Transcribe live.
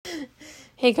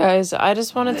Hey guys, I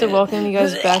just wanted to welcome you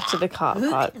guys back to the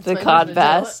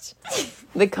Codbast.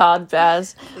 We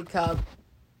just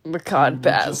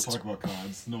talk about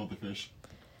cods, no other fish.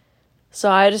 So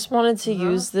I just wanted to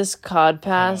use this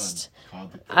Codbast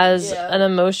as an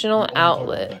emotional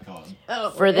outlet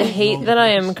for the hate that I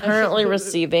am currently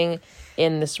receiving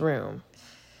in this room.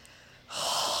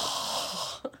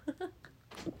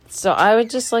 So I would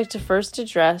just like to first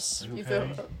address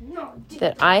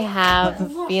that I have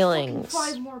feelings.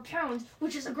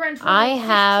 I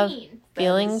have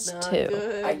feelings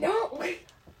too. I know.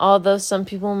 Although some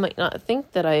people might not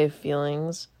think that I have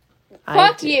feelings.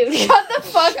 Fuck you. Shut the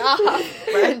fuck up.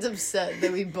 Brian's upset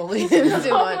that we bullied him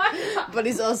too much. But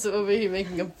he's also over here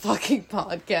making a fucking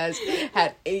podcast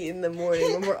at 8 in the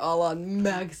morning when we're all on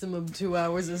maximum 2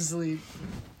 hours of sleep.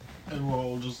 And we're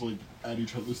all just like at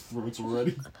each other's throats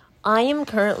already. I am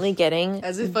currently getting...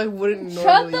 As if I wouldn't Shut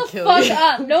normally the kill fuck you.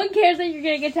 up. No one cares that you're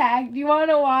getting attacked. Do you want to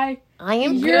know why? I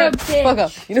am... You're a bitch. Fuck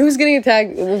up. You know who's getting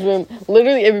attacked in this room?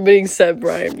 Literally everybody except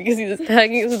Brian, because he's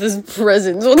attacking us with his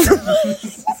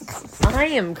presence. I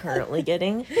am currently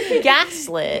getting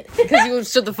gaslit. Because you won't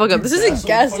shut the fuck up. This isn't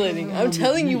gaslighting. I'm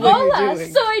telling you what you're Hola,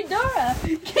 doing. soy Dora.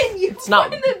 Can you not-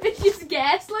 find the bitch's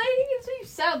gaslighting? It's what you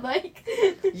sound like.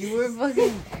 You were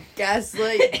fucking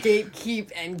gaslight,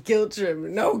 gatekeep, and guilt trip.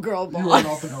 No girl boss. You are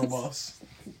not the girl boss.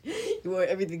 You are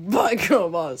everything but girl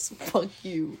boss. Fuck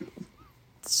you.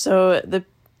 So the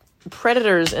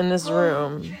predators in this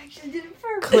room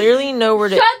clearly know where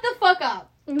to... Shut the fuck up.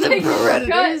 Like,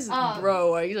 Predators? shut up.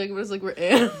 Bro, are you talking about us like we're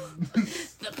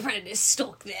animals? The predator's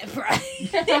stuck there, Brian.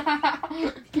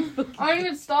 I don't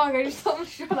even stalk. I just told him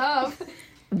to shut up.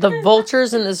 The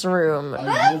vultures in this room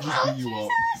I will just beat you up.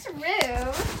 This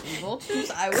room.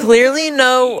 Vultures? I would clearly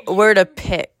know where to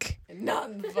pick. not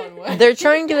in the fun way. They're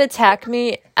trying to attack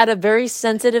me at a very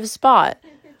sensitive spot,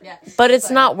 Yes. but it's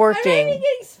not I'm not even working. getting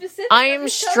specific. I I'm am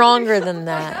just telling stronger you to than shut the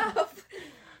that. fuck up.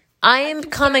 I am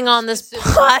coming on this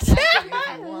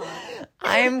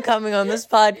I am coming on this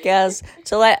podcast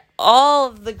to let all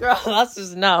of the girl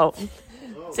bosses know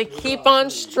to keep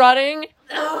on strutting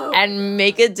and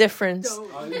make a difference.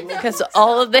 Because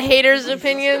all of the haters'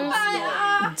 opinions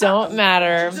don't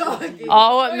matter.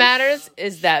 All what matters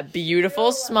is that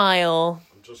beautiful smile.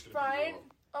 Brian,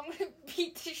 I'm gonna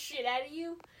beat the shit out of you,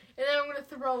 and then I'm gonna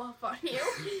throw up on you.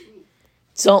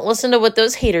 Don't listen to what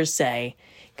those haters say.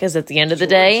 Because at the end of the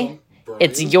day,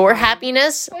 it's your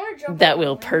happiness that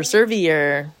will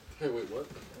persevere. Hey, wait, what?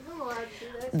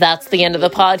 That's the end of the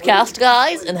podcast,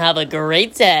 guys, and have a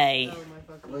great day.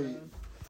 Wait.